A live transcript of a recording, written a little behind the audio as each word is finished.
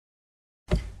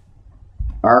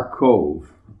Our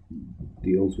Cove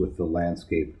deals with the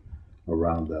landscape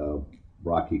around the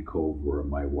rocky cove where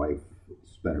my wife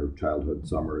spent her childhood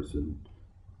summers and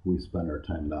we spend our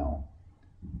time now.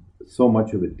 So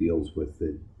much of it deals with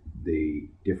the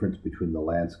difference between the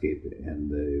landscape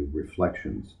and the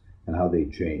reflections and how they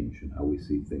change and how we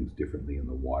see things differently in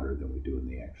the water than we do in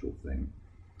the actual thing.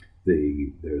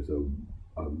 There's a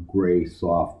gray,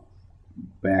 soft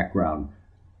background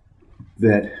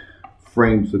that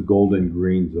frames the golden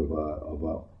greens of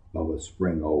a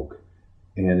spring oak,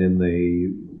 and in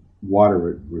the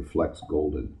water it reflects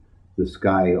golden. The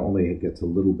sky only gets a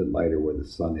little bit lighter where the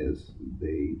sun is.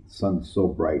 The sun's so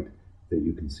bright that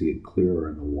you can see it clearer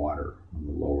in the water on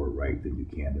the lower right than you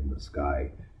can in the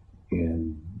sky.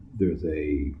 And there's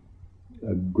a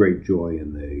great joy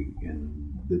in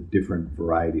the different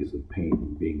varieties of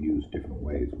paint being used different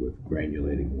ways with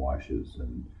granulating washes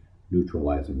and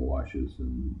neutralizing washes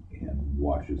and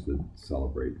washes that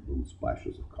celebrate little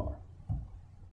splashes of color.